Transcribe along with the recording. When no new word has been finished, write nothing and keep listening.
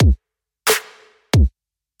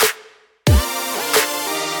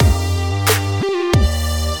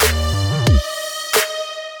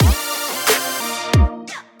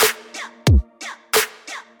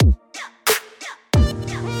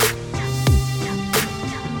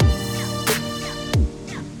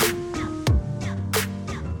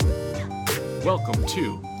Welcome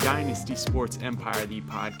to Dynasty Sports Empire, the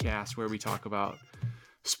podcast where we talk about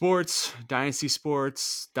sports, dynasty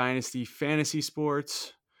fantasy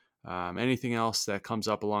sports, anything else that comes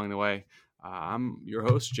up along the way. I'm your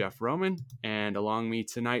host, Jeff Roman, and along me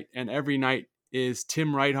tonight and every night is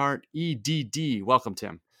Tim Reithart, EDD. Welcome,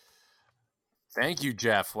 Tim. Thank you,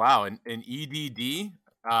 Jeff. Wow, an EDD? Yeah.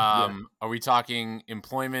 Are we talking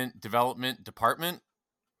Employment Development Department?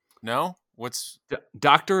 No? What's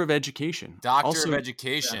Doctor of Education? Doctor of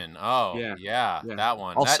Education? Yeah. Yeah, that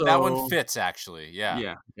one. Also, that one fits, actually.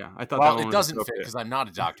 Yeah. I thought Well, that one it doesn't was fit because I'm not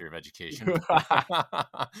a doctor of education.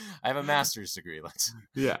 I have a master's degree. Let's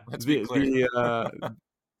be clear.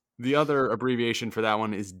 The other abbreviation for that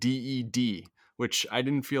one is DED, which I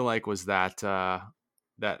didn't feel like was that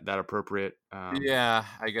appropriate. Yeah,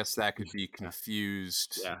 I guess that could be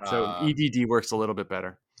confused. Yeah, so EDD works a little bit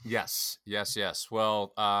better. Yes.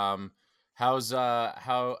 Well, how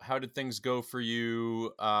did things go for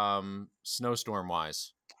you, snowstorm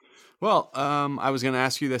wise? Well, I was going to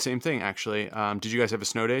ask you the same thing actually. Did you guys have a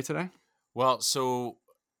snow day today? Well, so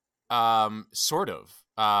sort of.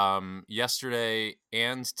 Yesterday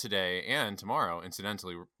and today and tomorrow,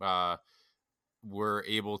 incidentally, we're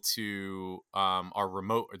able to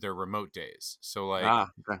their remote days. So like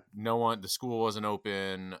okay. no one, the school wasn't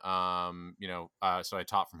open. So I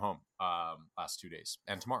taught from home last 2 days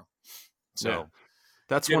and tomorrow. So yeah.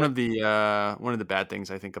 That's one of the bad things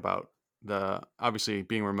I think about obviously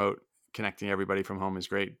being remote, connecting everybody from home is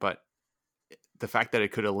great, but the fact that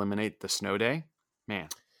it could eliminate the snow day, man.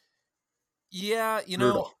 Yeah,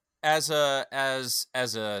 brutal. All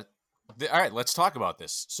right, let's talk about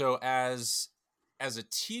this. So as a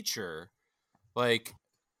teacher, like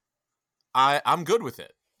I'm good with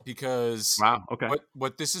it because wow, okay.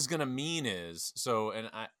 What this is going to mean is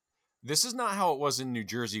this is not how it was in New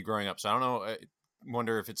Jersey growing up. So I don't know. I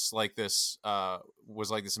wonder if it's like this, was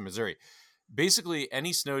like this in Missouri. Basically,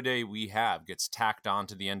 any snow day we have gets tacked on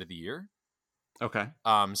to the end of the year. Okay.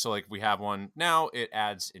 So like we have one now, it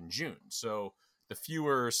adds in June. So the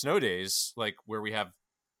fewer snow days, like where we have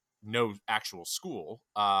no actual school,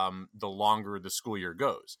 the longer the school year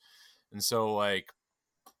goes. And so like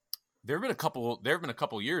there have been a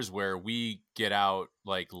couple years where we get out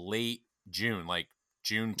like late June, like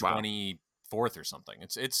June 24th or something.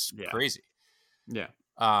 It's crazy. Yeah.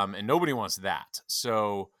 And nobody wants that.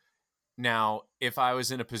 So now if I was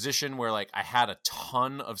in a position where like I had a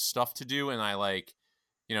ton of stuff to do and I like,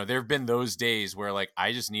 there have been those days where like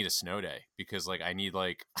I just need a snow day because like I need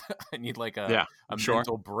like a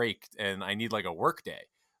mental break and I need like a work day,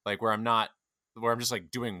 like where I'm just like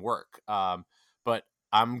doing work. But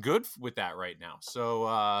I'm good with that right now.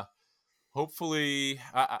 So hopefully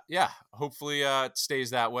it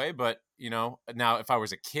stays that way. But now if I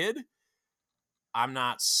was a kid, I'm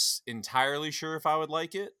not entirely sure if I would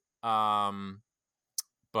like it.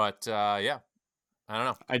 But yeah, I don't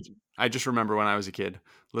know. I just remember when I was a kid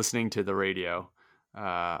listening to the radio,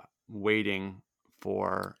 waiting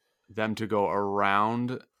for them to go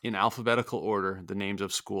around in alphabetical order the names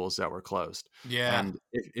of schools that were closed. Yeah. And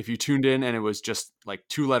if you tuned in and it was just like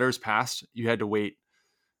 2 letters past, you had to wait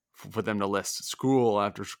for them to list school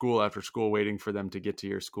after school after school, waiting for them to get to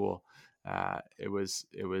your school. It was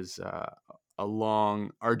a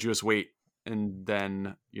long, arduous wait. And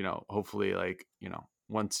then, hopefully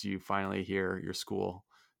once you finally hear your school,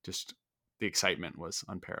 just the excitement was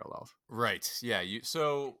unparalleled. Right. Yeah. You'd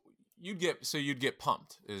get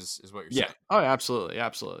pumped is what you're saying. Oh, absolutely.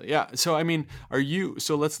 Yeah. So, I mean,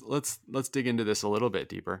 let's dig into this a little bit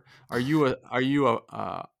deeper. Are you a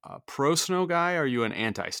pro snow guy? Or are you an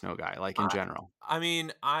anti snow guy, like in general? I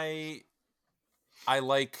mean, I don't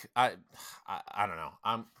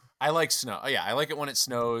know. I like snow. Oh, yeah. I like it when it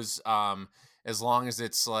snows. As long as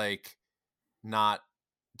it's like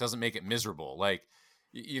doesn't make it miserable. Like,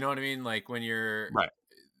 you know what I mean? Like when you're right.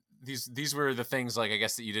 These were the things like I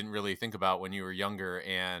guess that you didn't really think about when you were younger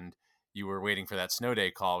and you were waiting for that snow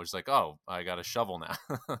day call, which is like, oh, I got a shovel now.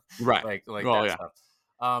 Right. like that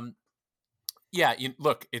stuff. Yeah,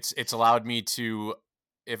 look, it's allowed me to,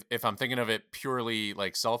 if I'm thinking of it purely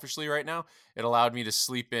like selfishly right now, it allowed me to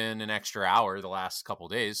sleep in an extra hour the last couple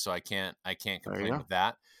of days, so I can't complain with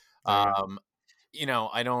that.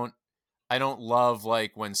 I don't love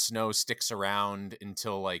like when snow sticks around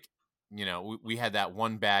until like, we had that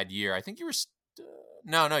one bad year. I think you were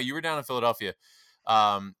no, you were down in Philadelphia.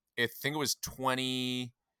 I think it was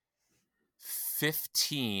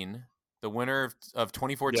 2015, the winter of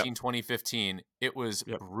 2014, 2015. It was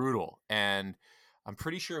brutal. And I'm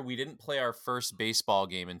pretty sure we didn't play our first baseball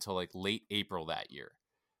game until like late April that year.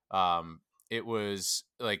 it was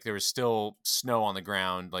like there was still snow on the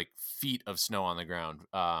ground, like feet of snow on the ground,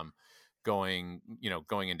 going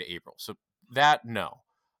into April. So that no,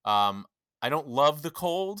 I don't love the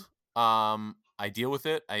cold. I deal with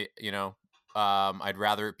it. I'd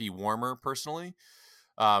rather it be warmer personally.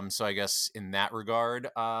 So I guess in that regard,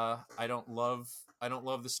 I don't love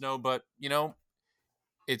the snow, but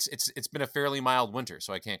it's been a fairly mild winter,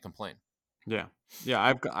 so I can't complain. Yeah. Yeah,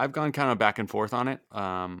 I've gone kind of back and forth on it.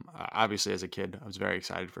 Obviously as a kid, I was very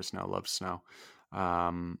excited for snow, loved snow.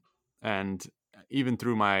 Um, and even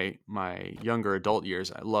through my younger adult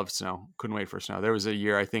years, I loved snow. Couldn't wait for snow. There was a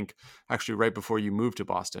year, I think, actually right before you moved to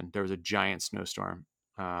Boston, there was a giant snowstorm.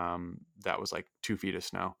 That was like 2 feet of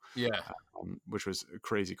snow, Yeah. which was a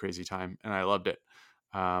crazy, crazy time, and I loved it.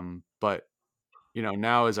 But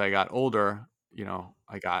now as I got older,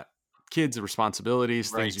 I got kids,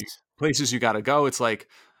 responsibilities, Right. places you got to go. It's like,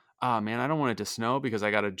 oh man, I don't want it to snow because I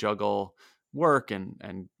got to juggle work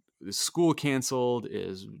and is school canceled,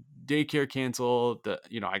 is daycare canceled.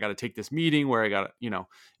 I got to take this meeting where I got to,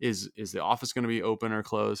 is the office going to be open or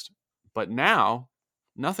closed? But now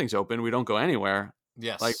nothing's open. We don't go anywhere.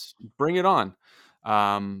 Like, Yes. bring it on.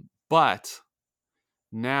 But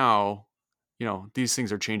now, these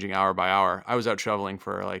things are changing hour by hour. I was out shoveling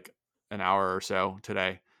for like an hour or so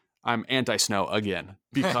today. I'm anti-snow again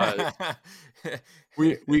because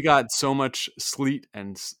we got so much sleet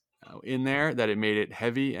in there that it made it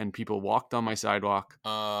heavy, and people walked on my sidewalk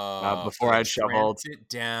So before they I'd shoveled. tramped it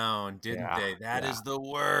down, didn't Yeah, they? That yeah, is the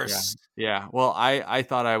yeah, worst. yeah. Well, I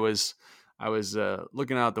thought I was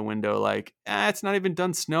looking out the window like, it's not even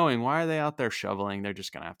done snowing. Why are they out there shoveling? They're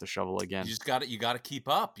just gonna have to shovel again. You got to keep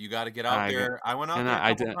up. You got to get out I get, there. I went out and there a I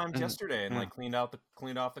couple did, times and yesterday and yeah. like cleaned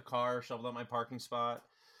off the car, shoveled out my parking spot.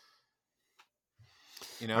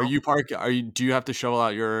 You Are know, you park? Do you have to shovel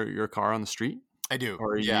out your car on the street, I do.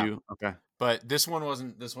 or are Yeah. you okay? But this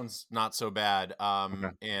one's not so bad. Okay,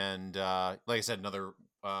 And like I said, another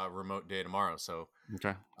remote day tomorrow. So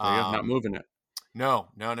okay. There you go. Not um, moving it. no,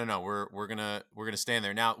 no, no, no. We're gonna stay in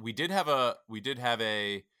there. Now we did have a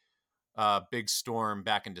big storm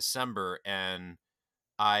back in December, and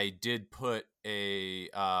I did put a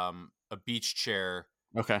beach chair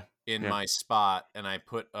Okay. in Yeah. my spot, and I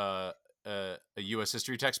put a U.S.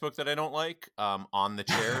 history textbook that I don't like on the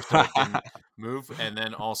chair so it didn't move, and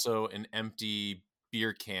then also an empty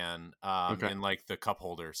beer can Okay. in like the cup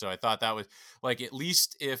holder. So I thought that was like at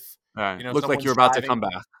least if All right. Looked like someone's you're about to driving. come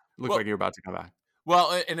back. Looked Well, like you're about to come back.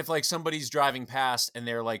 and if like somebody's driving past and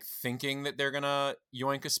they're like thinking that they're gonna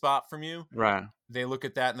yoink a spot from you, Right. they look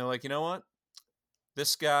at that and they're like, you know what,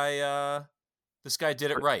 this guy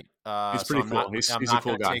did it right. He's So pretty cool. I'm He's a not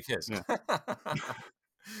cool gonna guy. take his. Yeah.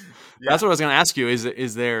 Yeah. That's what I was going to ask you. Is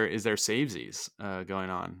there savesies going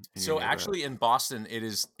on in your So neighborhood? actually in Boston it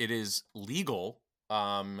is legal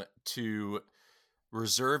to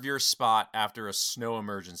reserve your spot after a snow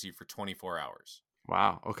emergency for 24 hours.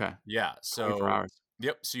 Wow. Okay. Yeah. 24 So hours.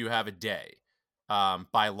 yep, so you have a day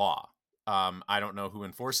by law. I don't know who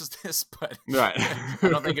enforces this, but Right. I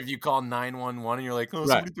don't think if you call 911 and you're like, "Oh, Right.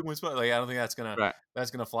 somebody took my spot." Like I don't think Right.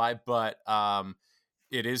 that's going to fly, but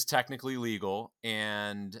it is technically legal,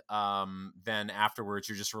 and then afterwards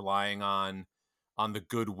you're just relying on the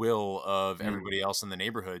goodwill of Mm, everybody else in the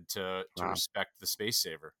neighborhood to wow. respect the space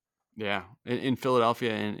saver. Yeah, in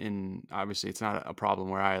Philadelphia, in obviously it's not a problem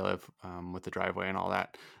where I live, with the driveway and all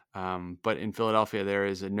that. But in Philadelphia, there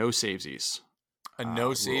is a no savesies A no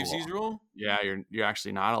rule. savesies rule? Yeah, you're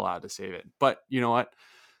actually not allowed to save it. But you know what?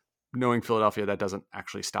 Knowing Philadelphia, that doesn't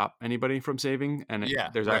actually stop anybody from saving, and Yeah,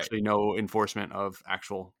 there's right. actually no enforcement of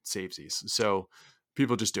actual savesies. So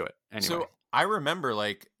people just do it anyway. So I remember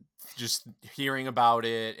like just hearing about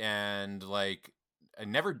it and like I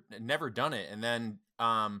never done it. And then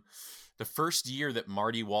the first year that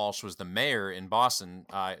Marty Walsh was the mayor in Boston,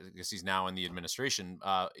 I guess he's now in the administration.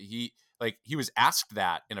 He was asked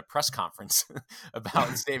that in a press conference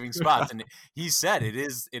about saving spots, and he said it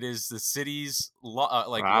is the city's law,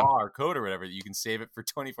 Wow. law or code or whatever, that you can save it for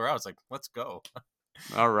 24 hours. Like, let's go.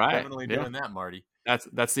 All right. Definitely Yeah. doing that, Marty.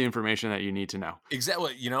 That's the information that you need to know.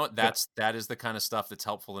 Exactly. You know, Yeah. that is the kind of stuff that's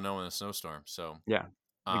helpful to know in a snowstorm. So, Yeah.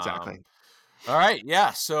 um, Exactly. all right,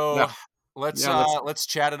 yeah. So Yeah. Yeah. Let's. let's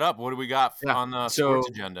chat it up. What do we got Yeah. on the sports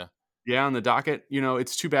So agenda? yeah, on the docket,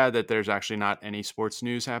 it's too bad that there's actually not any sports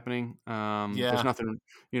news happening. There's Yeah, nothing,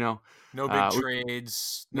 you know, no big we,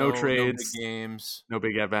 trades, no no big trades, games. no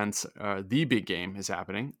big events. The big game is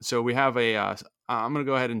happening. So we have I'm going to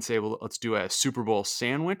go ahead and say, well, let's do a Super Bowl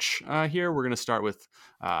sandwich here. We're going to start with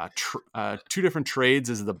two different trades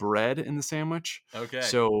as the bread in the sandwich. Okay.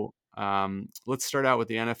 So let's start out with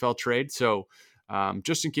the NFL trade. So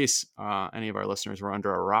just in case any of our listeners were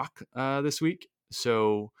under a rock this week.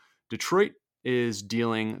 So Detroit is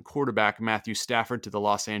dealing quarterback Matthew Stafford to the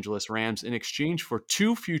Los Angeles Rams in exchange for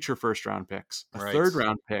 2 future first-round picks, a Right.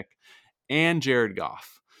 third-round pick, and Jared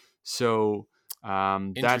Goff. So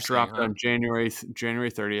that dropped on January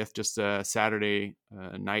 30th, just a Saturday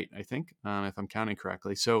night, I think, if I'm counting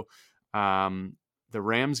correctly. So the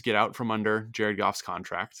Rams get out from under Jared Goff's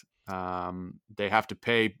contract. They have to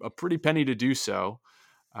pay a pretty penny to do so.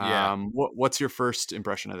 What's your first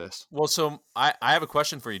impression of this? Well, so I have a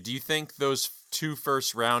question for you. Do you think those 2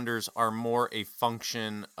 first rounders are more a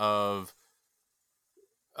function of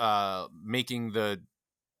making the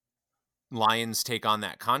Lions take on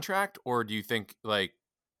that contract, or do you think like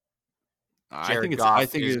Stafford's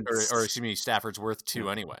worth 2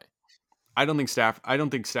 anyway? I don't think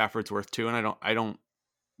Stafford's worth 2, and I don't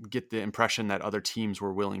get the impression that other teams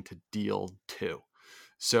were willing to deal 2.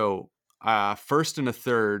 So first and a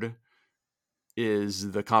third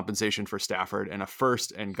is the compensation for Stafford, and a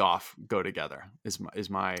first and Goff go together is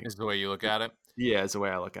the way you look at it. Yeah, is the way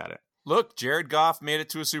I look at it. Look, Jared Goff made it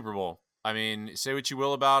to a Super Bowl. I mean, say what you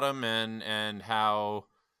will about him and how,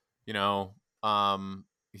 he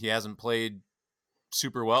hasn't played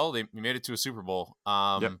super well. He made it to a Super Bowl.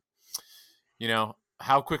 How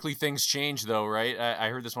quickly things change though, right? I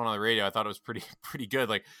heard this one on the radio. I thought it was pretty good.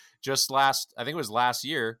 Like I think it was last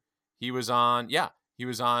year, he was on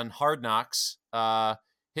Hard Knocks,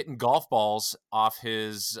 hitting golf balls off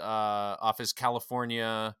his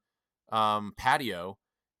California patio,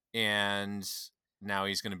 and now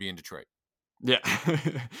he's going to be in Detroit. Yeah.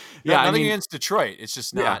 Nothing against Detroit. It's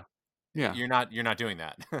just not. Yeah. You're not doing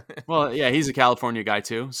that. Well, yeah, he's a California guy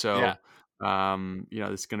too. So, yeah.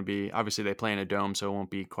 It's going to be, obviously they play in a dome, so it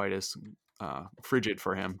won't be quite as frigid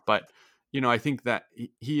for him. But, I think that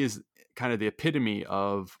he is kind of the epitome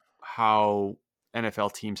of how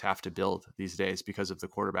NFL teams have to build these days because of the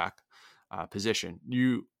quarterback position.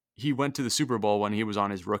 He went to the Super Bowl when he was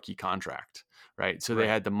on his rookie contract, right? So they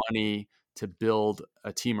had the money to build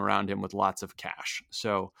a team around him with lots of cash.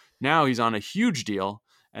 So now he's on a huge deal,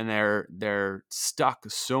 and they're stuck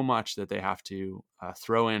so much that they have to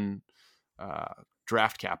throw in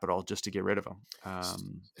draft capital just to get rid of him.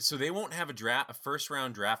 So they won't have a first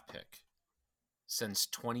round draft pick since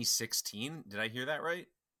 2016. Did I hear that right?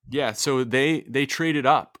 Yeah, so they traded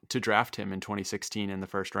up to draft him in 2016 in the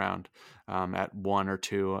first round at 1 or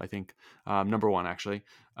 2, I think, number 1 actually,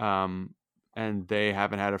 and they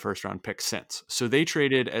haven't had a first round pick since. So they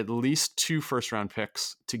traded at least 2 first round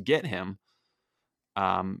picks to get him,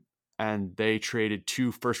 and they traded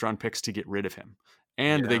 2 first round picks to get rid of him,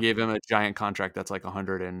 and they gave him a giant contract that's like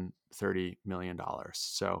 $130 million.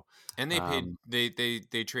 So and they paid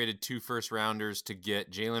they traded 2 first rounders to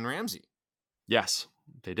get Jalen Ramsey. Yes.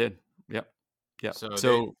 They did. Yep.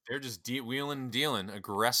 So they're just wheeling and dealing.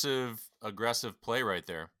 Aggressive play right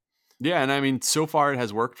there. Yeah, and I mean, so far it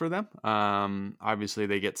has worked for them. Obviously,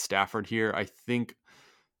 they get Stafford here. I think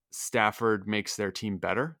Stafford makes their team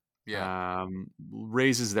better. Yeah.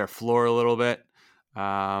 Raises their floor a little bit,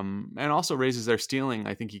 and also raises their ceiling.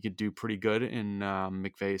 I think he could do pretty good in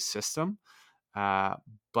McVay's system.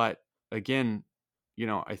 But again,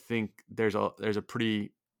 I think there's a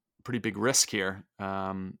pretty big risk here.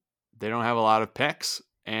 They don't have a lot of picks,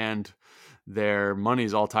 and their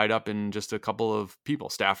money's all tied up in just a couple of people: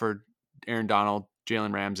 Stafford, Aaron Donald,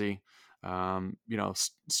 Jalen Ramsey.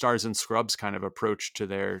 Stars and scrubs kind of approach to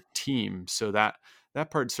their team. So that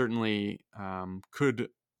part certainly could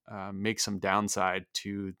make some downside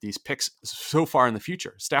to these picks so far in the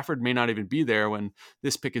future. Stafford may not even be there when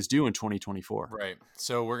this pick is due in 2024. Right.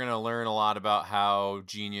 So we're going to learn a lot about how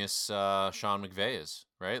genius Sean McVay is,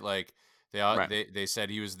 right? Like they said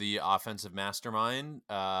he was the offensive mastermind.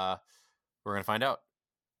 We're going to find out.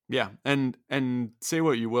 Yeah. And say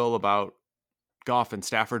what you will about Goff and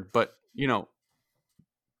Stafford, but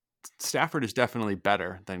Stafford is definitely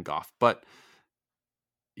better than Goff, but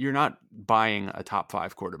you're not buying a top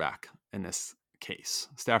 5 quarterback in this case.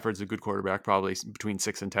 Stafford's a good quarterback, probably between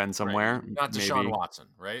 6 and 10 somewhere. Right. Not Deshaun Watson,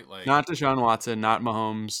 right? Not Deshaun Watson, not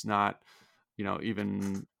Mahomes, not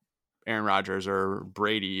even Aaron Rodgers or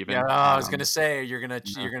Brady. Even I was gonna say you're gonna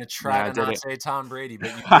try to not say Tom Brady, but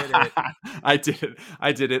you did it.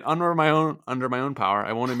 I did it under my own power.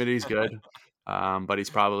 I won't admit he's good, but he's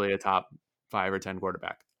probably a top 5 or 10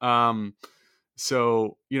 quarterback.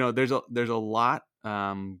 So there's a lot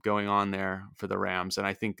going on there for the Rams, and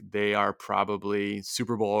I think they are probably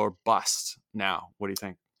Super Bowl or bust now. What do you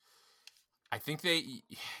think? I think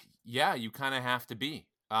you kind of have to be.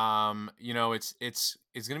 It's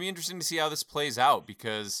going to be interesting to see how this plays out,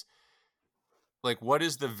 because like what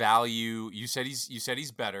is the value? You said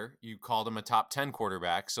he's better. You called him a top 10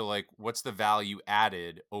 quarterback. So like what's the value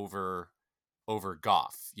added over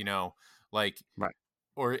Goff, Like Right.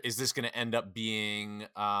 or is this going to end up being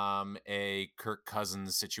a Kirk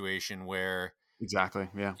Cousins situation where Exactly.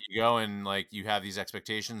 Yeah. you go and like you have these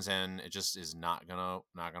expectations and it just is not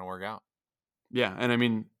gonna work out? Yeah, and I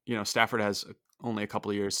mean, Stafford has only a couple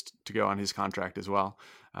of years to go on his contract as well,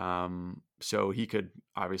 so he could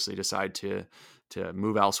obviously decide to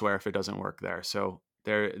move elsewhere if it doesn't work there. So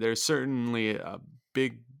there's certainly a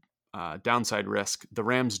big downside risk. The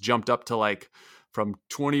Rams jumped up to like from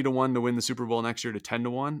 20 to 1 to win the Super Bowl next year to 10 to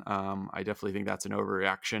 1. I definitely think that's an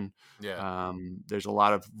overreaction. Yeah. There's a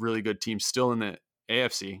lot of really good teams still in the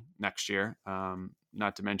AFC next year.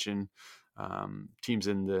 Not to mention teams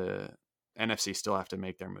in the NFC still have to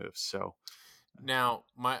make their moves. So Now,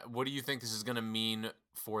 what do you think this is going to mean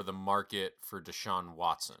for the market for Deshaun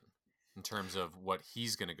Watson in terms of what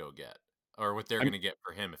he's going to go get or what they're I, going to get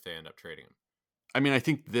for him if they end up trading him? I mean, I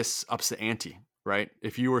think this ups the ante, right?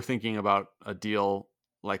 If you were thinking about a deal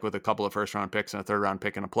like with a couple of first round picks and a third round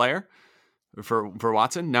pick and a player for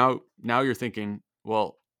Watson, now you're thinking,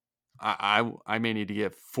 well, I may need to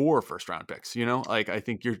get 4 first round picks. Like I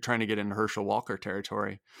think you're trying to get in Herschel Walker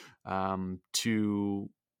territory to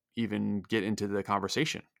even get into the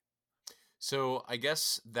conversation. So I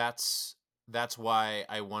guess that's why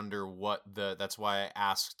I wonder that's why I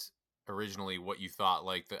asked originally what you thought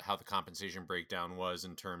like how the compensation breakdown was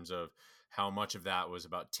in terms of how much of that was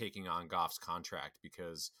about taking on Goff's contract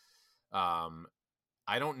because um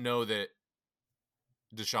I don't know that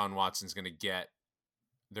Deshaun Watson's going to get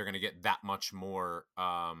they're going to get that much more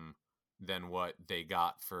than what they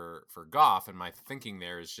got for Goff. And my thinking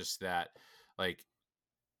there is just that like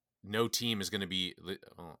no team is going to be.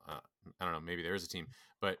 I don't know. Maybe there is a team,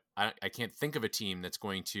 but I can't think of a team that's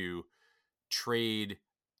going to trade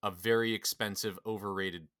a very expensive,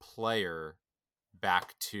 overrated player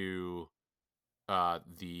back to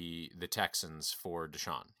the Texans for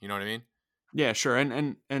Deshaun. You know what I mean? Yeah, sure.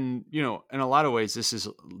 And in a lot of ways this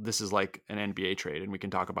is like an NBA trade, and we can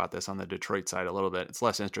talk about this on the Detroit side a little bit. It's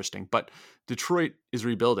less interesting, but Detroit is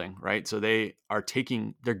rebuilding, right? So they're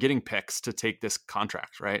getting picks to take this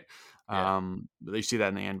contract, right? Yeah. They see that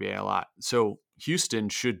in the NBA a lot. So Houston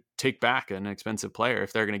should take back an expensive player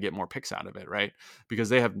if they're going to get more picks out of it, right? Because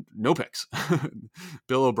they have no picks.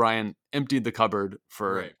 Bill O'Brien emptied the cupboard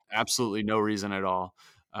for Right. absolutely no reason at all.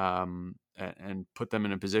 And put them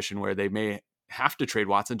in a position where they may have to trade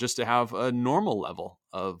Watson just to have a normal level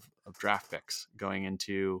of draft picks going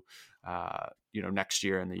into next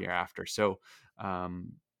year and the year after. So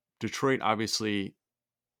Detroit obviously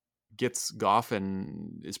gets Goff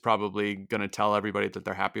and is probably going to tell everybody that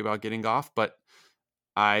they're happy about getting Goff, but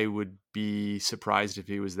I would be surprised if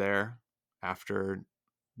he was there after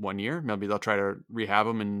 1 year. Maybe they'll try to rehab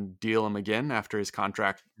him and deal him again after his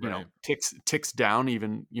contract, Right. ticks down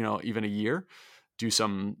even a year. Do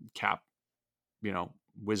some cap,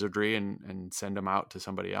 wizardry and send him out to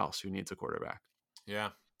somebody else who needs a quarterback.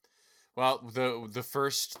 Yeah. Well, the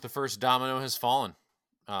first domino has fallen.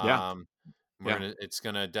 Yeah, Um, yeah, it's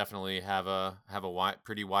gonna definitely have a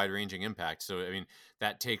pretty wide ranging impact. So I mean,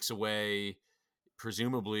 that takes away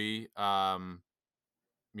presumably, those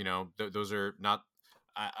are not.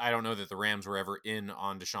 I don't know that the Rams were ever in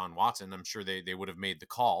on Deshaun Watson. I'm sure they would have made the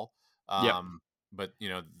call. yeah, But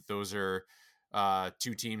those are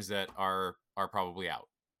two teams that are probably out.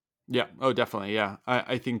 yeah. Oh, definitely. Yeah,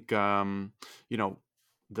 I think the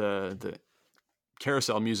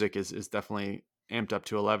carousel music is definitely amped up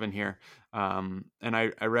to 11 here. And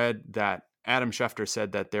I read that Adam Schefter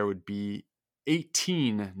said that there would be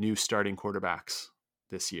 18 new starting quarterbacks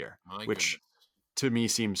this year, My which goodness. to me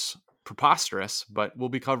seems preposterous, but we'll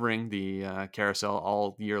be covering the carousel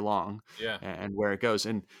all year long Yeah. and where it goes.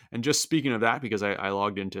 And just speaking of that, because I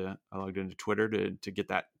logged into Twitter to get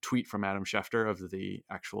that tweet from Adam Schefter of the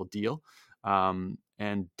actual deal. And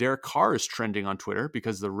Derek Carr is trending on Twitter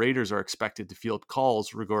because the Raiders are expected to field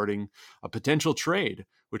calls regarding a potential trade,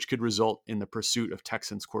 which could result in the pursuit of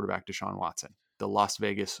Texans quarterback Deshaun Watson. The Las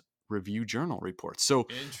Vegas Review Journal reports. So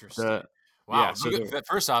the Interesting. yeah, Wow. so Look at the that.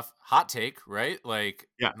 First off, hot take, right? Like,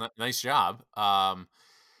 yeah, nice job.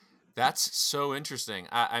 That's so interesting.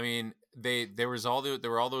 I mean, there were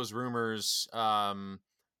all those rumors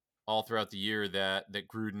all throughout the year that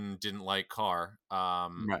Gruden didn't like Carr.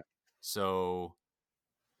 right. So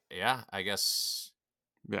yeah, I guess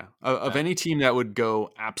Yeah. Of that any team that would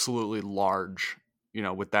go absolutely large,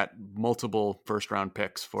 with that multiple first round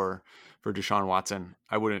picks for Deshaun Watson,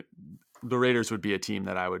 the Raiders would be a team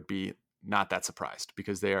that I would be not that surprised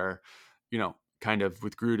because they are, kind of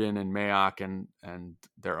with Gruden and Mayock and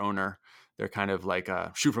their owner, they're kind of like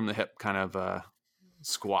a shoot from the hip kind of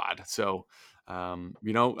squad. So, I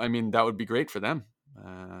mean, that would be great for them.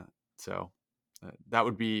 So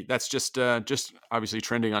that's just obviously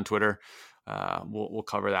trending on Twitter. We'll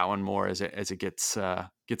cover that one more as it gets a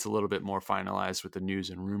little bit more finalized with the news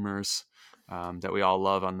and rumors that we all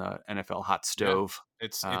love on the NFL hot stove.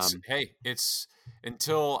 It's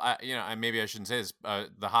until maybe I shouldn't say this.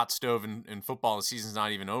 The hot stove in football, the season's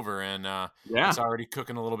not even over, and it's already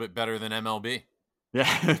cooking a little bit better than MLB.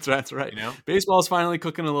 Yeah, that's right. Baseball's finally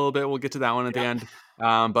cooking a little bit. We'll get to that one at the end.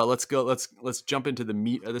 But let's jump into the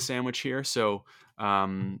meat of the sandwich here. So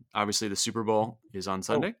obviously the Super Bowl is on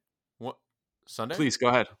Sunday. What Sunday? Please go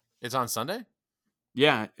ahead. It's on Sunday?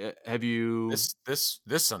 Yeah. Have you this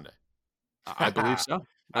Sunday? I believe so.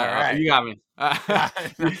 All right. You got me.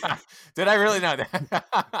 Did I really know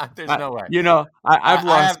that? There's no way.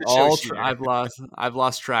 I've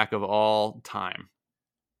lost track of all time.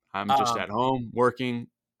 I'm just at home working,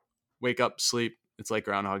 wake up, sleep. It's like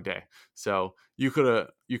Groundhog Day. So you could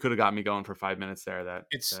have got me going for 5 minutes there.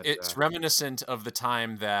 It's reminiscent of the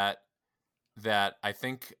time that I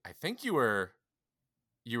think you were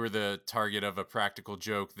the target of a practical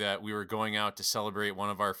joke that we were going out to celebrate one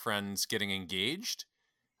of our friends getting engaged.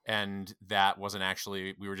 And that wasn't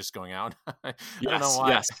actually, we were just going out. I don't know why.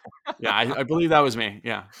 Yes. Yeah, I believe that was me.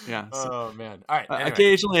 Yeah. Oh, man. All right. Anyway.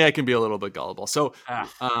 Occasionally I can be a little bit gullible. So,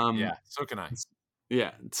 so can I. Yeah.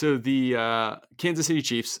 So the Kansas City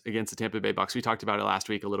Chiefs against the Tampa Bay Bucks, we talked about it last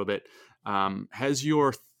week a little bit. Has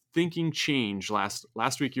your thinking changed?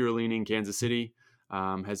 Last week you were leaning Kansas City.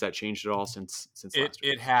 Has that changed at all since last week?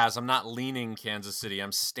 It has. I'm not leaning Kansas City.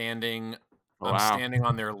 I'm standing. Standing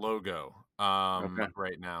on their logo.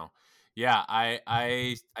 Right now. Yeah,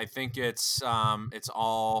 I think it's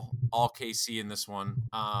all KC in this one.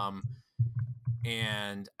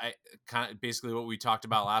 And I kind of basically what we talked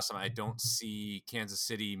about last time. I don't see Kansas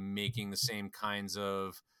City making the same kinds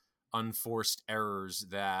of unforced errors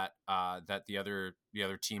that the other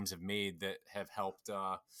teams have made that have helped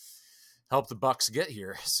the Bucks get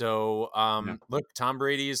here. So look, Tom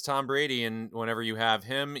Brady is Tom Brady, and whenever you have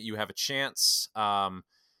him, you have a chance. I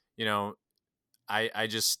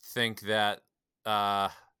just think that the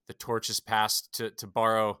torch is passed to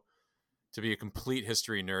borrow, to be a complete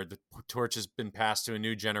history nerd. The torch has been passed to a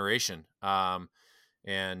new generation, and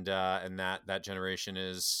that generation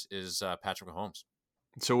is Patrick Mahomes.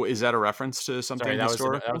 So is that a reference to something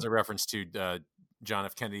historical? That was a reference to John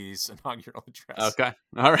F. Kennedy's inaugural address. Okay,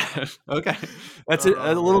 all right, okay. That's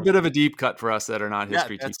a little bit of a deep cut for us that are not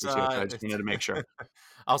history teachers. I just wanted to make sure.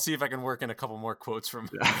 I'll see if I can work in a couple more quotes from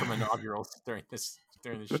inaugurals during this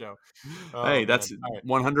show. Hey, that's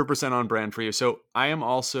 100% on brand for you. So I am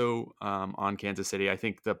also on Kansas City. I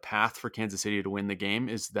think the path for Kansas City to win the game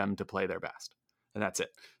is them to play their best. And that's it.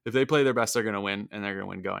 If they play their best, they're going to win, and they're going to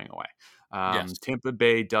win going away. Yes. Tampa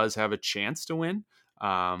Bay does have a chance to win.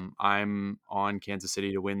 I'm on Kansas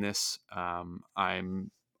City to win this. I'm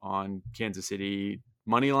on Kansas City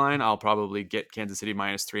money line. I'll probably get Kansas City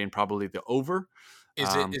 -3 and probably the over.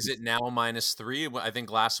 Is it now -3? I think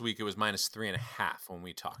last week it was -3.5 when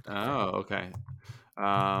we talked. Oh, okay.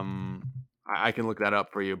 I can look that up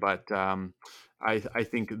for you, but I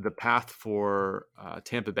think the path for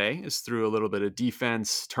Tampa Bay is through a little bit of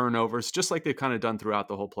defense, turnovers, just like they've kind of done throughout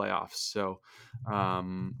the whole playoffs. So,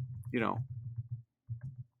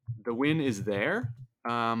 the win is there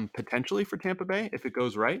potentially for Tampa Bay if it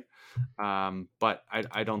goes right, but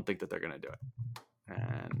I don't think that they're going to do it,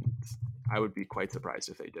 and I would be quite surprised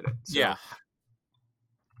if they did it. So, yeah,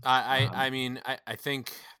 I mean, I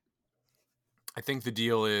think the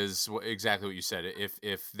deal is exactly what you said.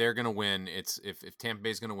 If they're going to win, if Tampa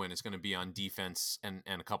Bay is going to win, it's going to be on defense and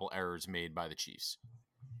a couple errors made by the Chiefs.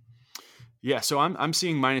 Yeah, so I'm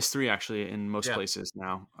seeing -3 actually in most places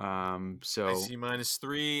now. So I see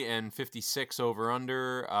 -3 and 56 over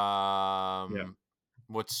under.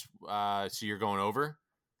 What's so you're going over?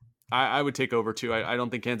 I would take over too. I don't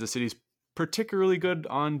think Kansas City's particularly good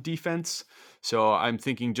on defense, so I'm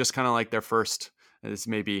thinking just kind of like their first. This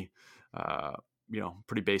may be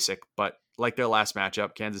pretty basic, but like their last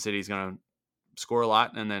matchup, Kansas City's going to score a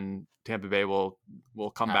lot, and then Tampa Bay will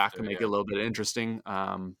come back to make it a little bit interesting.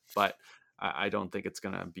 But I don't think it's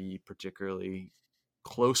going to be particularly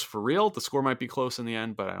close for real. The score might be close in the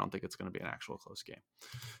end, but I don't think it's going to be an actual close game.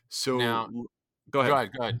 So now, go ahead.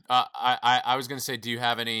 I was going to say, do you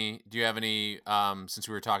have any, since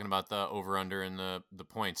we were talking about the over under and the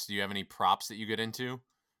points, do you have any props that you get into?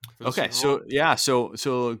 Okay. So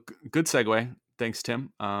good segue. Thanks,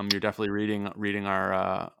 Tim. You're definitely reading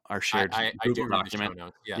our shared I do Google read the show document.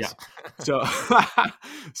 notes. Yeah. Yes. So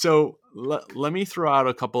so let me throw out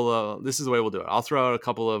a couple of. This is the way we'll do it. I'll throw out a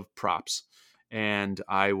couple of props, and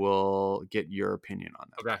I will get your opinion on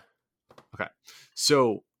them. Okay. Okay.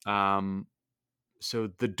 So so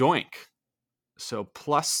the Doink. So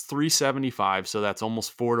plus 375. So that's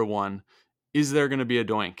almost 4-1. Is there going to be a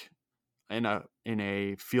Doink in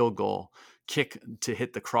a field goal kick to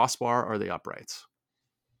hit the crossbar or the uprights?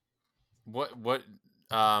 What's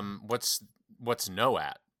no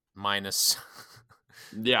at minus?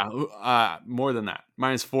 Yeah, more than that.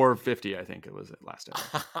 Minus 450, I think it was at last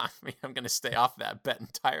time. I mean, I'm going to stay off that bet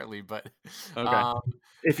entirely, but Okay. um,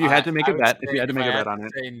 If you had to make I a would bet, if say you had to if make I a had bet to on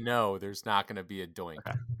it, say no, there's not going to be a doink.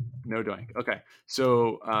 okay. No Doink. Okay.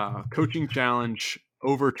 So coaching challenge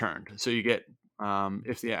overturned. So you get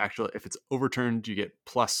if it's overturned, you get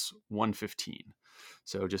plus 115.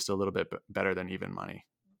 So just a little bit better than even money.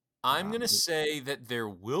 I'm going to say that there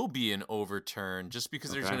will be an overturn just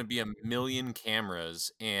because there's Okay. going to be a million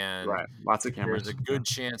cameras and Right. Lots of there's cameras. a good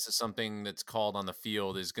chance that something that's called on the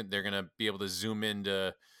field they're going to be able to zoom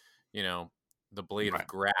into, you know, the blade Right. of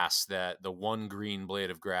grass, that the one green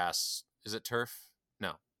blade of grass. Is it turf?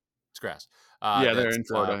 No, it's grass. Yeah, they're That's in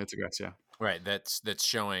Florida. It's a grass. Yeah. right. That's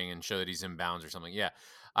showing and show that he's in bounds or something. Yeah,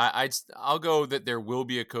 I'll go that there will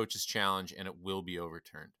be a coach's challenge and it will be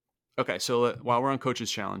overturned. Okay, so while we're on coaches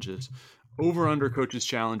challenges, over under coaches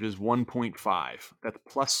challenges 1.5. That's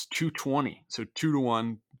plus 220. So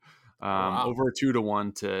 2-1. Oh wow. Over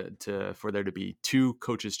 2-1 to for there to be two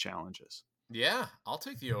coaches challenges. Yeah, I'll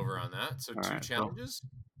take the over on that. So All two right. So challenges.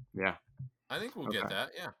 yeah. I think we'll get Okay.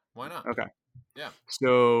 that. Yeah, why not? Okay. Yeah.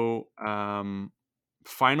 So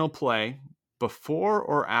final play before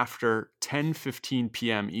or after 10:15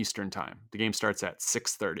 p.m. Eastern time. The game starts at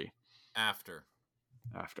 6:30. After.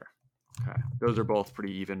 After. Okay. Those are both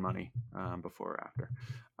pretty even money, before or after.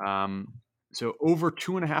 So over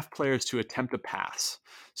 2.5 players to attempt a pass.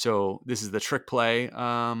 So this is the trick play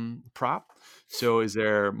prop. So is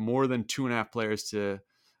there more than 2.5 players to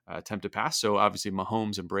attempt a pass? So obviously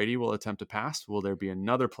Mahomes and Brady will attempt a pass. Will there be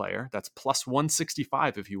another player? That's plus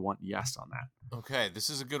 165 if you want yes on that. Okay, this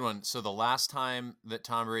is a good one. So the last time that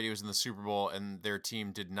Tom Brady was in the Super Bowl and their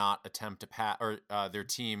team did not attempt to pass, or their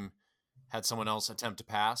team had someone else attempt to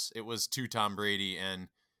pass, it was to Tom Brady and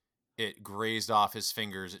it grazed off his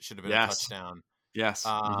fingers. It should have been a Yes. touchdown. Yes.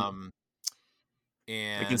 Um,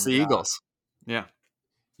 Against the and Eagles. Yeah.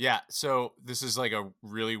 yeah, so this is like a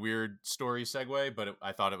really weird story segue, but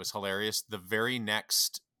I thought it was hilarious. The very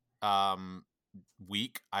next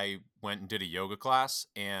week, I went and did a yoga class,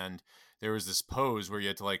 and there was this pose where you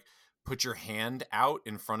had to like put your hand out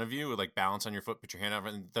in front of you, like balance on your foot, put your hand out,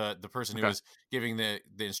 and the person who Okay. was giving the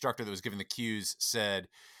instructor that was giving the cues said,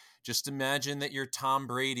 "Just imagine that you're Tom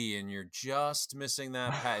Brady and you're just missing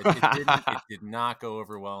that pat." It did not go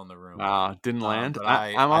over well in the room. Didn't land. But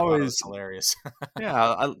I'm I thought it was always hilarious.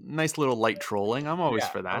 yeah, a nice little light trolling. I'm always Yeah,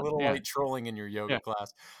 for a that. little Yeah. light trolling in your yoga Yeah.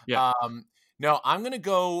 class. Yeah. No, I'm gonna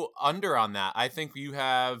go under on that. I think you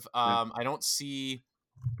have. Yeah. I don't see.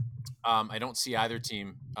 I don't see either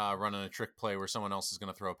team running a trick play where someone else is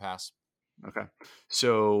going to throw a pass. Okay.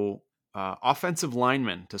 So offensive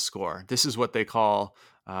lineman to score. This is what they call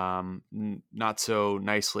not so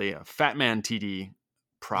nicely a fat man TD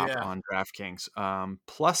prop Yeah. on DraftKings.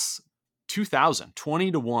 Plus 2,000,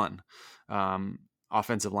 20-1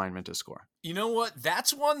 offensive lineman to score. You know what?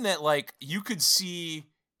 That's one that like you could see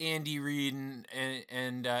Andy Reid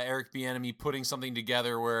and Eric Bieniemy putting something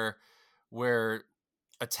together where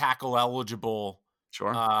a tackle eligible,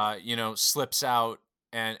 Sure. slips out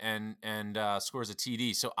and scores a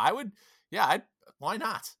TD. So I would, yeah, why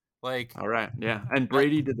not? Like, All right. Yeah. And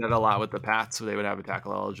Brady did that a lot with the Pats, so they would have a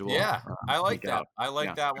tackle eligible. yeah, I like sneak that. out. I like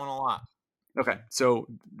Yeah. that one a lot. Okay, so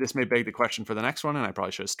this may beg the question for the next one, and I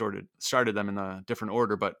probably should have started them in a different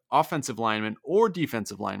order. But offensive lineman or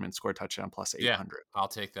defensive lineman score touchdown plus 800. Yeah, I'll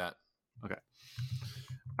take that. Okay.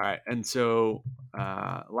 All right, and so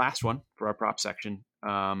last one for our prop section,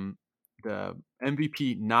 the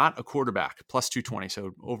MVP not a quarterback plus 220,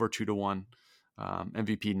 so over 2-1.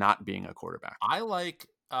 MVP not being a quarterback. I like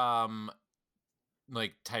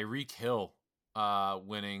Tyreek Hill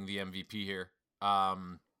winning the MVP here.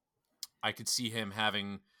 I could see him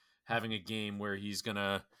having a game where he's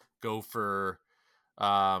gonna go for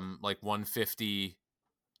like 150,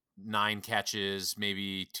 9 catches,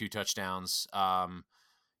 maybe 2 touchdowns.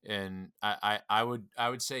 And I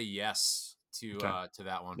would say yes to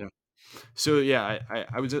that one. Yeah. So yeah,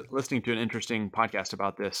 I was listening to an interesting podcast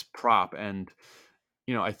about this prop, and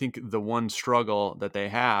I think the one struggle that they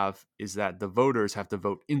have is that the voters have to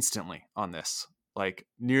vote instantly on this. Like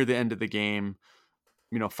near the end of the game,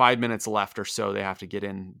 5 minutes left or so, they have to get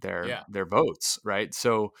in Yeah. their votes, right?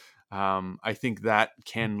 So I think that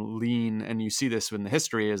can lean, and you see this in the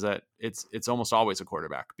history, is that it's almost always a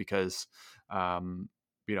quarterback because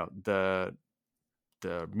the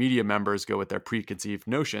media members go with their preconceived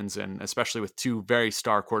notions, and especially with two very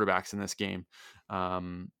star quarterbacks in this game.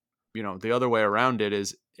 The other way around it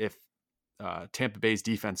is if Tampa Bay's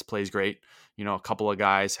defense plays great, a couple of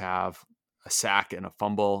guys have a sack and a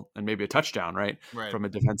fumble and maybe a touchdown, right? Right. From a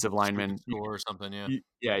defensive lineman. Stupid score or something.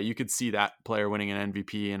 Yeah. You could see that player winning an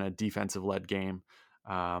MVP in a defensive led game.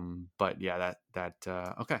 But yeah,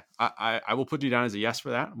 okay. I will put you down as a yes for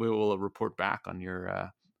that. We will report back on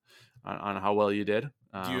your, on how well you did.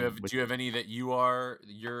 Do you have any that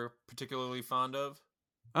you're particularly fond of?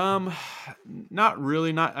 Not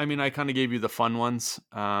really. I mean, I kind of gave you the fun ones.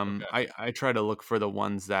 Okay. I try to look for the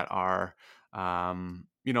ones that are,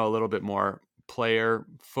 a little bit more player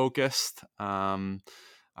focused.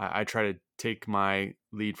 I try to take my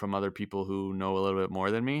lead from other people who know a little bit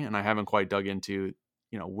more than me, and I haven't quite dug into,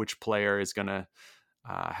 which player is going to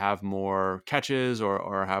have more catches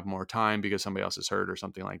or have more time because somebody else is hurt or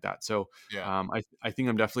something like that. So Yeah. I think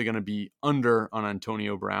I'm definitely going to be under on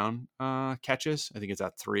Antonio Brown catches. I think it's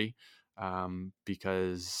at 3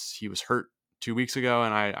 because he was hurt 2 weeks ago,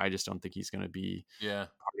 and I just don't think he's going to be Yeah.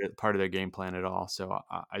 part of their game plan at all. So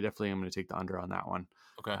I definitely am going to take the under on that one.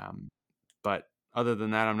 Okay. But other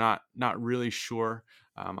than that, I'm not really sure.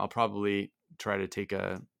 I'll probably try to take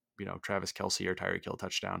a Travis Kelce or Tyreek Hill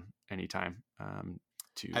touchdown anytime.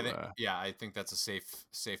 I think that's a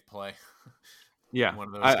safe play. Yeah, One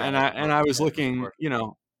of those guys. I was looking.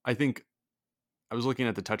 I think I was looking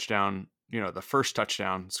at the touchdown. The first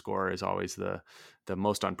touchdown score is always the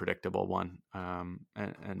most unpredictable one.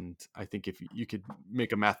 And I think if you could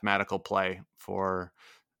make a mathematical play for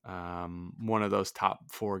one of those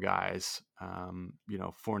top 4 guys,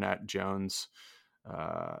 Fournette, Jones,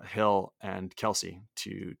 Hill, and Kelce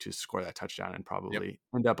to score that touchdown and probably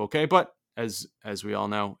end up okay. But as we all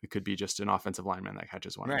know, it could be just an offensive lineman that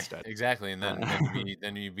catches one instead. Exactly, and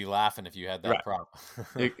then you'd be laughing if you had that Right. prop.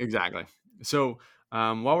 Exactly. So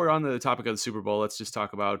while we're on the topic of the Super Bowl, let's just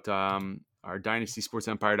talk about our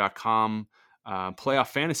DynastySportsEmpire.com playoff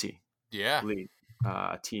fantasy league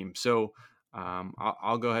team. So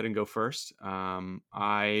I'll go ahead and go first.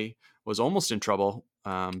 I was almost in trouble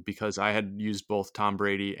because I had used both Tom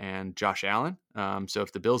Brady and Josh Allen. So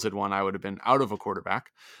if the Bills had won, I would have been out of a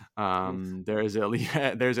quarterback. There's at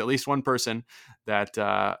least one person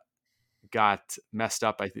that got messed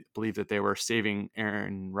up. I believe that they were saving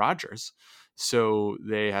Aaron Rodgers, so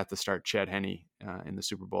they had to start Chad Henne in the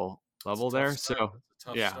Super Bowl level there. So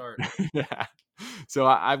tough yeah, start. yeah. So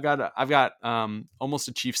I've got almost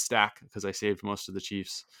a Chiefs stack because I saved most of the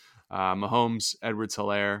Chiefs. Mahomes,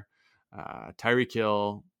 Edwards-Helaire, Tyreek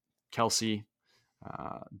Hill, Kelce.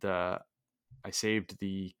 I saved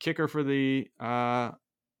the kicker for the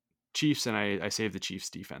Chiefs, and I saved the Chiefs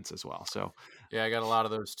defense as well. So yeah, I got a lot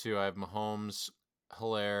of those too. I have Mahomes,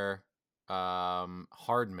 Helaire,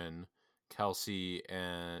 Hardman, Kelce,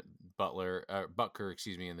 and Butker,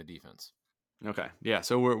 in the defense. Okay, yeah.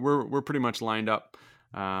 So we're pretty much lined up.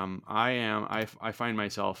 I find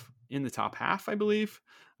myself in the top half, I believe.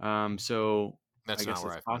 So that's not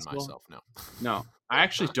where I find myself. No, I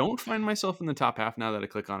actually don't find myself in the top half. Now that I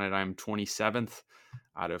click on it, I'm 27th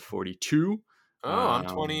out of 42. Oh, I'm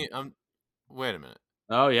 20. Wait a minute.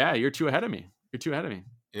 Oh yeah, you're 2 ahead of me.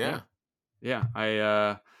 Yeah.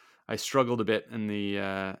 I struggled a bit in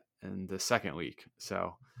the second week,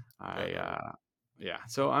 so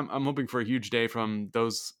So I'm hoping for a huge day from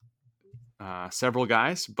those several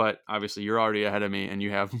guys, but obviously you're already ahead of me, and you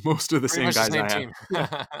have most of the same guys I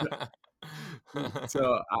have.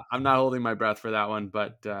 So I'm not holding my breath for that one,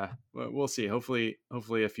 but we'll see. Hopefully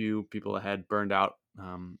a few people ahead burned out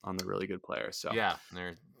on the really good players. So yeah,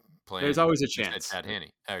 they're playing. There's always a chance. Chad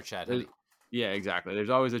Henne. Yeah, exactly. There's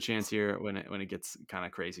always a chance here when it gets kind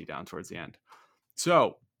of crazy down towards the end.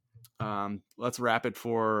 So let's wrap it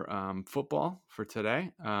for football for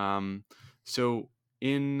today. So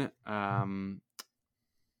in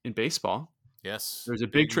baseball, yes, there's a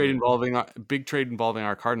big trade involving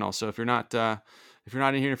our Cardinals. So if you're not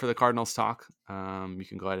in here for the Cardinals talk, you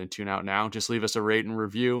can go ahead and tune out now. Just leave us a rate and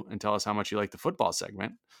review and tell us how much you like the football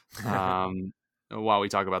segment while we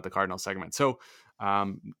talk about the Cardinals segment. So,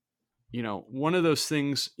 one of those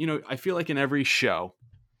things, I feel like in every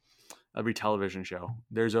television show,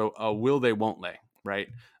 there's a will they, won't they, right?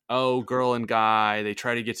 oh, girl and guy, they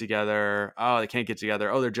try to get together. Oh, they can't get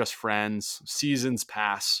together. Oh, they're just friends. Seasons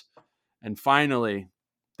pass, and finally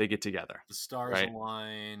they get together. The stars Right?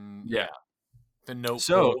 align. Yeah. Yeah. The Notebook,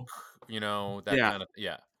 So that yeah, kind of,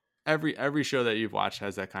 yeah. every show that you've watched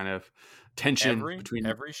has that kind of tension between.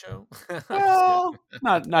 Every show? I'm just kidding. Well,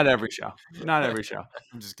 not every show. Not every show.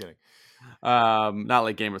 I'm just kidding. Not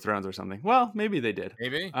like Game of Thrones or something. Well, maybe they did.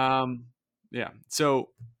 Maybe. Yeah. So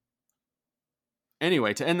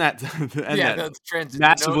anyway, to end that, to end Yeah, that the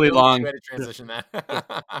massively no long. two-headed transition that.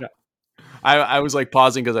 Yeah. I was like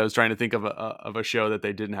pausing because I was trying to think of a show that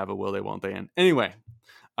they didn't have a will they won't they in. Anyway,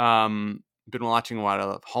 been watching a lot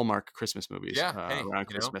of Hallmark Christmas movies Yeah, hey, around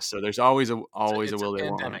Christmas, so there's always a it's a will they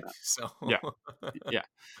won't. pandemic, so Yeah, yeah.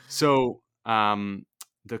 So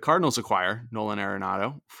the Cardinals acquire Nolan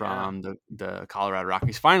Arenado from the Colorado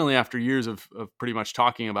Rockies. Finally, after years of pretty much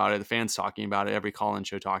talking about it, the fans talking about it, every call-in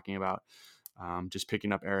show talking about just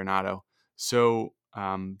picking up Arenado. So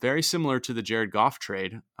very similar to the Jared Goff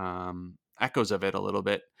trade, echoes of it a little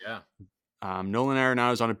bit. Yeah. Nolan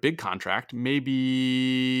Arenado is on a big contract,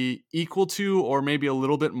 maybe equal to or maybe a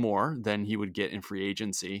little bit more than he would get in free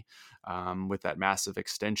agency with that massive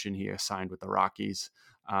extension he signed with the Rockies.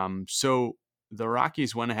 So the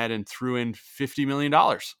Rockies went ahead and threw in $50 million,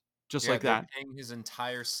 just like they're that. paying his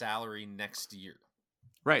entire salary next year.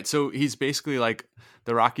 Right. So he's basically like,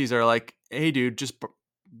 the Rockies are like, hey, dude, just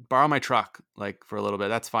borrow my truck like for a little bit.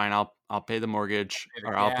 That's fine. I'll pay the mortgage,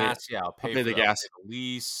 or I'll pay I'll pay the gas. I'll pay the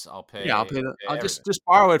lease. I'll pay. Yeah, I'll just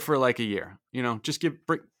borrow it for like a year. Just get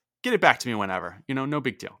it back to me whenever. No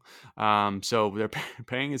big deal. So they're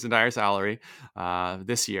paying his entire salary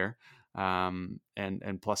this year, and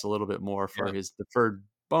plus a little bit more for his deferred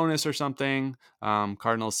bonus or something.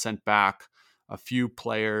 Cardinals sent back a few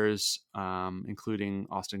players, including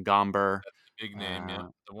Austin Gomber. Big name, yeah.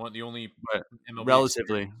 The only But MLB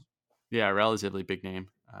relatively big name.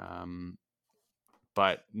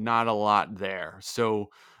 But not a lot there.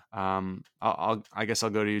 So I guess I'll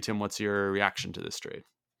go to you, Tim. What's your reaction to this trade?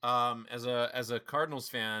 As a Cardinals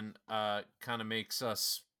fan, kind of makes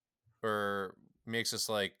us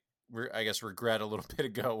like, I guess, regret a little bit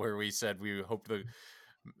ago where we said we hoped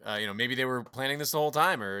maybe they were planning this the whole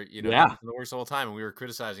time, or the works the whole time, and we were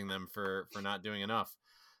criticizing them for not doing enough.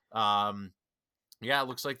 It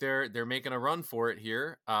looks like they're making a run for it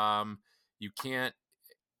here. You can't.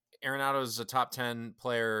 Arenado is a top 10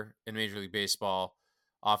 player in Major League Baseball,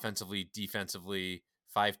 offensively, defensively,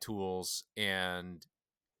 5 tools, and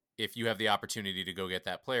if you have the opportunity to go get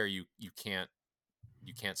that player, you can't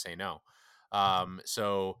say no.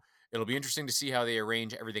 So it'll be interesting to see how they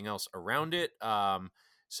arrange everything else around it.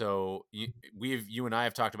 So you and I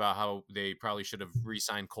have talked about how they probably should have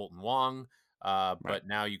re-signed Colton Wong. But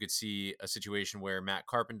now you could see a situation where Matt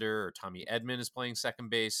Carpenter or Tommy Edman is playing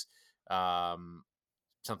second base.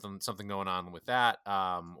 Something going on with that.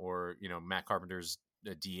 Or Matt Carpenter's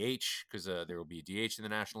a DH, because there will be a DH in the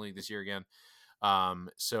National League this year again.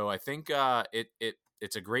 So I think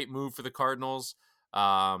it's a great move for the Cardinals.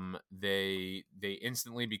 They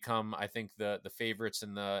instantly become, I think, the favorites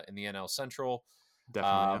in the NL Central.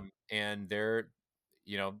 Definitely. And they're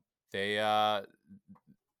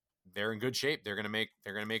in good shape. They're gonna make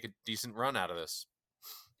a decent run out of this.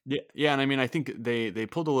 Yeah, and I mean, I think they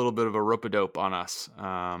pulled a little bit of a rope-a-dope on us,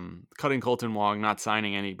 cutting Colton Wong, not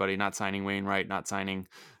signing anybody, not signing Wainwright, not signing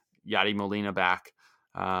Yadi Molina back,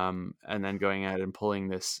 and then going ahead and pulling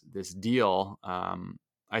this deal.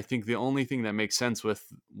 I think the only thing that makes sense with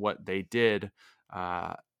what they did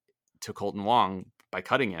to Colton Wong by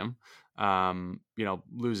cutting him,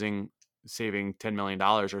 saving $10 million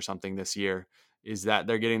or something this year, is that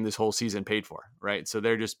they're getting this whole season paid for, right? So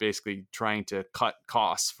they're just basically trying to cut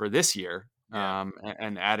costs for this year,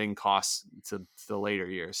 and adding costs to the later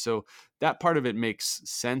years. So that part of it makes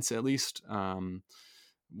sense, at least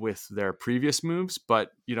with their previous moves.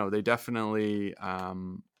 But they definitely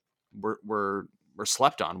were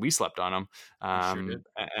slept on. We slept on them, Sure did.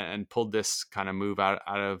 and pulled this kind of move out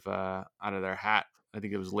of their hat. I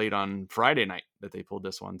think it was late on Friday night that they pulled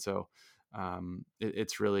this one. So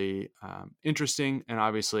it's really interesting, and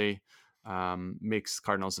obviously makes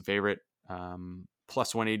Cardinals the favorite,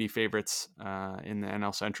 plus 180 favorites in the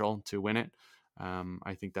NL Central to win it.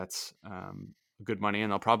 I think that's good money,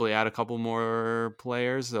 and they'll probably add a couple more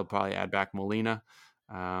players. They'll probably add back Molina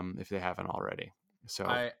if they haven't already. So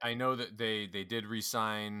I know that they did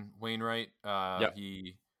re-sign Wainwright. Yep.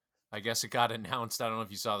 I guess it got announced. I don't know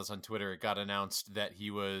if you saw this on Twitter. It got announced that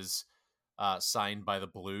he was signed by the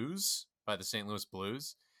St. Louis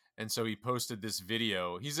Blues. And so he posted this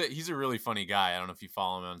video. He's a really funny guy. I don't know if you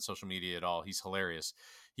follow him on social media at all. He's hilarious.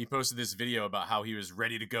 he posted this video about how he was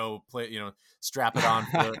ready to go play, strap it on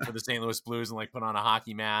for the St. Louis Blues and like put on a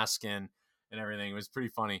hockey mask and everything. It was pretty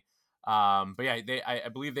funny. But yeah, I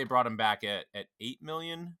believe they brought him back at 8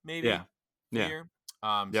 million maybe a year.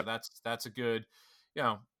 So that's a good,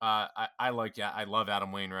 I love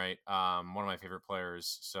Adam Wainwright. One of my favorite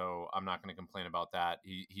players. So I'm not going to complain about that.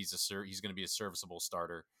 He's going to be a serviceable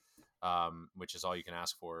starter, which is all you can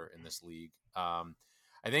ask for in this league.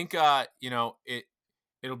 I think,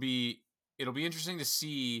 it'll be interesting to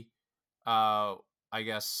see, I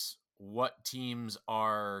guess, what teams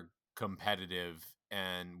are competitive.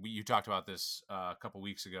 And you talked about this a couple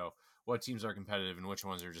weeks ago, what teams are competitive and which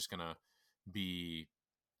ones are just going to be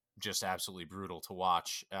just absolutely brutal to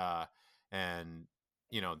watch. And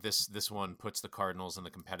this one puts the Cardinals in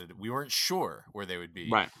the competitive. We weren't sure where they would be.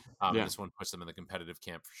 Right. This one puts them in the competitive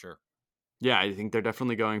camp for sure. Yeah, I think they're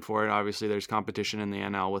definitely going for it. Obviously, there's competition in the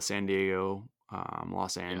NL with San Diego,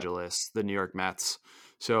 Los Angeles, the New York Mets.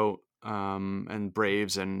 So, and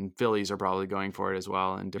Braves and Phillies are probably going for it as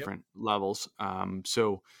well in different levels.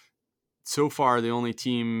 So far, the only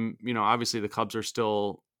team, obviously the Cubs are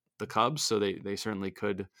still the Cubs, so they certainly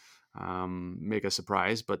could make a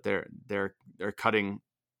surprise, but they're cutting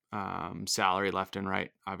salary left and right,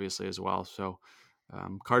 obviously, as well. So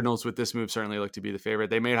Cardinals with this move certainly look to be the favorite.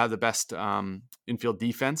 They may have the best infield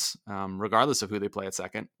defense, regardless of who they play at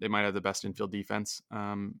second. They might have the best infield defense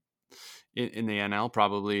in the NL,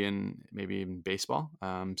 probably in maybe even baseball.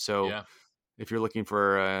 If you're looking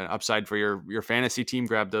for an upside for your fantasy team,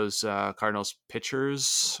 grab those Cardinals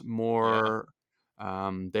pitchers more.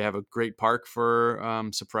 They have a great park for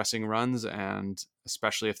suppressing runs, and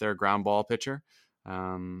especially if they're a ground ball pitcher,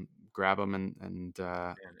 grab them and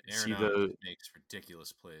see the makes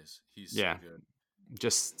ridiculous plays. He's so good.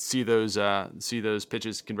 Just see those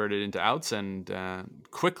pitches converted into outs and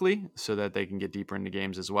quickly, so that they can get deeper into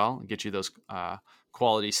games as well and get you those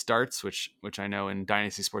quality starts, which I know in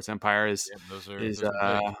Dynasty Sports Empire those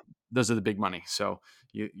are the big money. So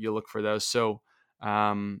you look for those. So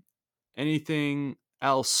anything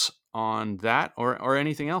else on that or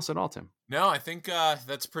anything else at all, Tim? No, I think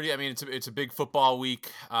that's pretty. I mean, it's a big football week,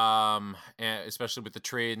 especially with the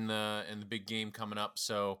trade and the big game coming up.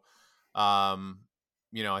 So, I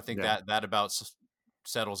think that about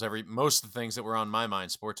settles most of the things that were on my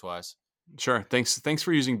mind sports wise. Sure. Thanks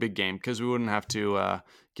for using big game, because we wouldn't have to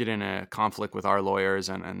get in a conflict with our lawyers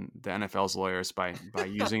and the NFL's lawyers by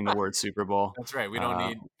using the word Super Bowl. That's right. We don't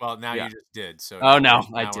need. Well, now you just did. So. Oh no,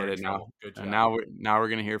 I did it now. Good job. And now we're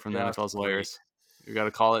gonna hear from the NFL's lawyers. We got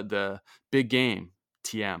to call it the big game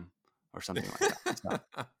TM or something like that. So,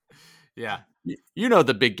 yeah. You know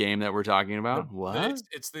the big game that we're talking about. What?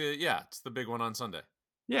 It's the big one on Sunday.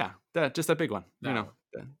 Yeah, that big one.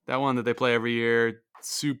 That one that they play every year.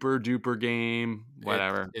 Super duper game.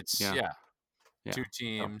 Whatever. It's two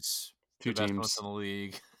teams. Two teams in the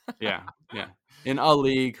league. yeah. In a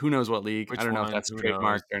league, who knows what league? I don't know if that's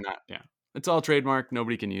trademarked or not. Yeah, it's all trademarked.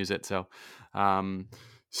 Nobody can use it. So,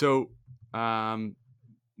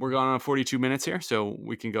 we're going on 42 minutes here, so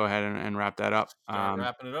we can go ahead and wrap that up.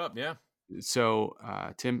 Wrapping it up, yeah. So,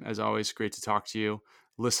 Tim, as always, great to talk to you.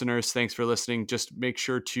 Listeners, thanks for listening. Just make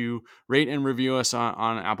sure to rate and review us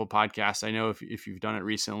on Apple Podcasts. I know if you've done it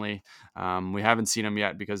recently, we haven't seen them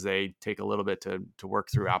yet because they take a little bit to work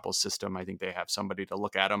through Apple's system. I think they have somebody to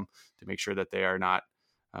look at them to make sure that they are not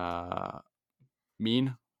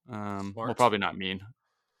mean. Well, probably not mean.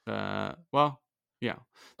 Yeah.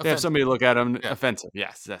 They have somebody to look at them. Yeah. Offensive.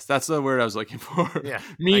 Yes. That's the word I was looking for. Yeah.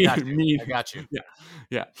 mean. I got you.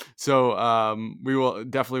 Yeah. So we will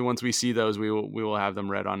definitely, once we see those, we will have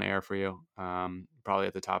them read on air for you. Probably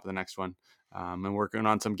at the top of the next one. And working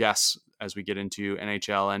on some guests as we get into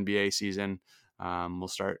NHL, NBA season. We'll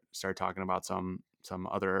start talking about some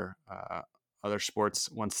other sports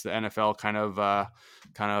once the NFL kind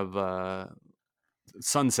of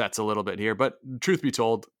sunsets a little bit here. But truth be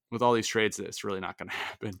told, with all these trades, it's really not going to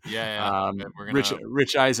happen. Yeah.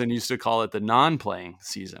 Rich Eisen used to call it the non-playing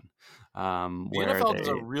season. The NFL does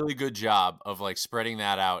a really good job of like spreading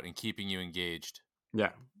that out and keeping you engaged. Yeah.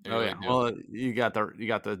 Well, you got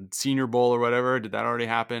the Senior Bowl or whatever. Did that already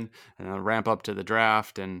happen? And then ramp up to the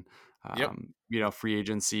draft and free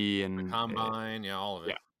agency and the combine, all of it.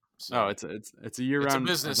 Yeah. So it's a year-round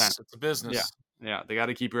business. event. It's a business. Yeah, they got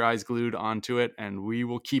to keep your eyes glued onto it, and we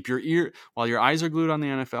will keep while your eyes are glued on the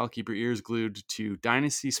NFL, keep your ears glued to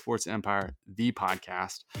Dynasty Sports Empire, the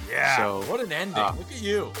podcast. Yeah. So what an ending! Look at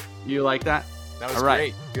you. You like that? That was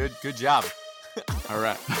great. Good job. All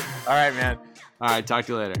right. All right, man. All right. Talk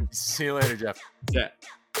to you later. See you later, Jeff. Yeah.